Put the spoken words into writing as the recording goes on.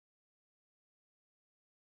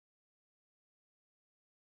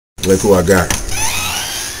Look who I got.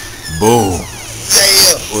 Boom.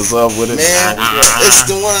 What's up with it? Man, it's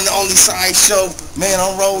the one and the only side show, man,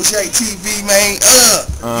 on ro-lew TV, man.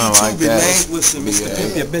 Like YouTube, that. man. Listen, Mr.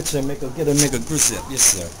 Give me a bitch and get a nigga grip.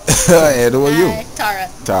 Yes, sir. And who are you? Tara.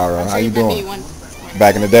 Tara, how you doing? One.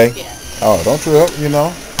 Back in the day? Yeah. Oh, don't trip, you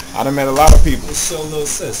know. I done met a lot of people. Just show little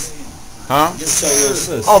sis. Huh? Just show little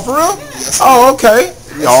sis. Oh, for real? Oh, okay.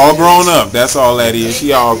 All grown up. That's all that is.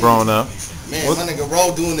 She all grown up. Man, my nigga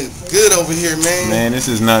Ro doing it good over here, man. Man, this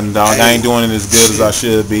is nothing, dog. I ain't doing it as good as I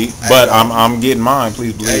should be, but I'm getting mine.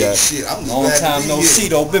 Please believe that. Shit, I'm just Long glad time to be no here. see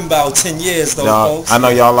though. Been about 10 years though, Dog, folks. I know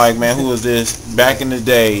y'all like, man, who is this? Back in the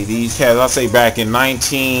day, these cats, I say back in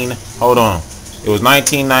hold on. It was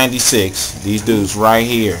 1996. These dudes right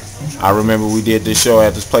here. I remember we did this show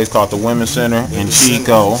at this place called the Women's Center in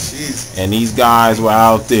Chico, and these guys were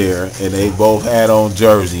out there, and they both had on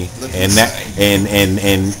jersey, and that,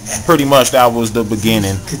 and pretty much that was the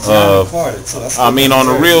beginning of. I mean, on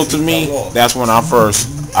the real, to me, that's when I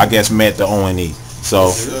first, I guess, met the O.N.E.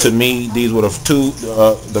 So to me, these were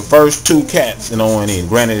the first two cats in O.N.E.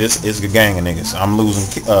 Granted, it's a gang of niggas. I'm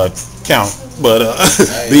losing count, but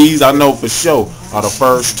these I know for sure are the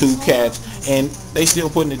first two cats, and they still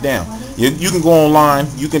putting it down. You can go online,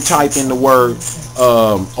 you can type in the word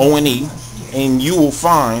O.N.E. and you will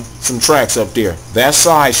find some tracks up there. That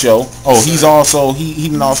Sideshow. Oh, he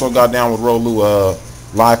also got down with ro-lew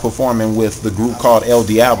live performing with the group called El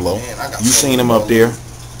Diablo. You seen him up there.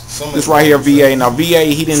 This right here, VA. Now VA,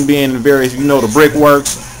 he didn't be in the various, you know, the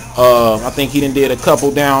Brickworks. I think he done did a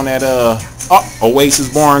couple down at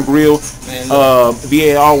Oasis Bar and Grill.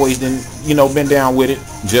 VA always been down with it,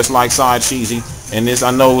 just like Side Cheesy. And this,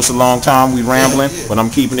 I know it's a long time, we rambling, but I'm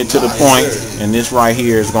keeping it to the point. And this right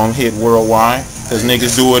here is gonna hit worldwide, cause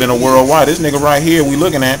niggas do it in a worldwide. This nigga right here we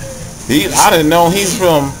looking at, I didn't know he's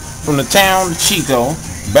from the town of Chico,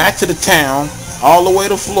 back to the town, all the way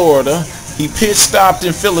to Florida. He pit stopped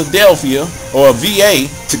in Philadelphia or VA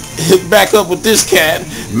to hit back up with this cat,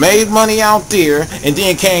 made money out there, and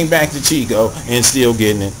then came back to Chico and still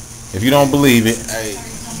getting it. If you don't believe it,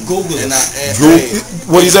 Google it.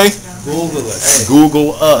 What do you say? Google us.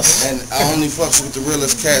 Google us. And I only fucks with the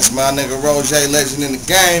realest cats, my nigga ro-lew, legend in the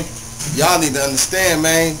game. Y'all need to understand,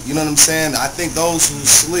 man. You know what I'm saying? I think those who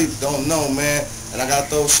sleep don't know, man. And I got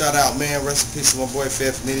those shout out, man. Rest in peace to my boy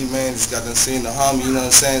Fef Nitti, man. Just got done seeing the homie, you know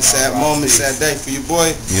what I'm saying? Sad moment, sad day for your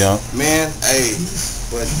boy. Yeah. Man, hey.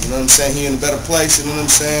 But you know what I'm saying? He in a better place, you know what I'm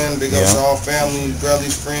saying? Big ups to all family,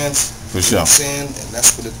 brothers, friends. For sure. You know what I'm saying? And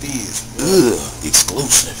that's what it is.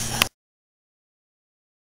 Exclusive.